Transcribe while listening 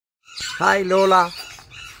Hi Lola,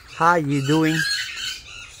 how you doing?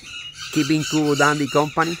 Keeping cool down the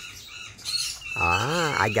company?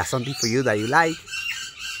 I got something for you that you like.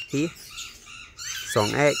 Here,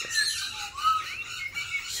 some eggs.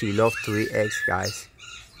 She loves to eat eggs, guys.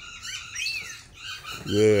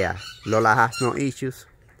 Yeah, Lola has no issues.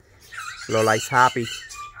 Lola is happy.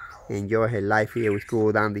 Enjoy her life here with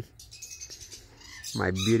Cool Dandy.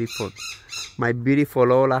 My beautiful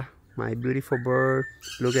Lola, my beautiful bird.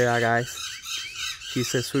 Look at that, guys.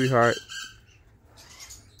 She's a sweetheart.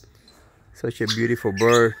 Such a beautiful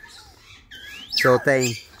bird. So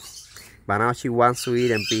tame. But now she wants to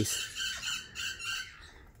eat in peace.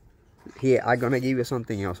 Here, I'm gonna give you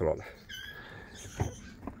something else, Lola.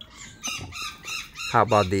 How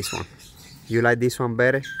about this one? You like this one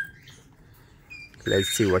better? Let's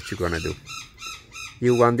see what you're gonna do.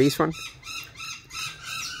 You want this one?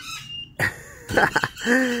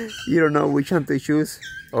 You don't know which one to choose?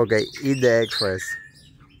 Okay, eat the egg first.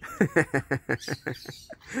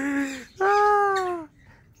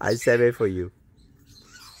 I saved it for you.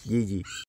 Gigi.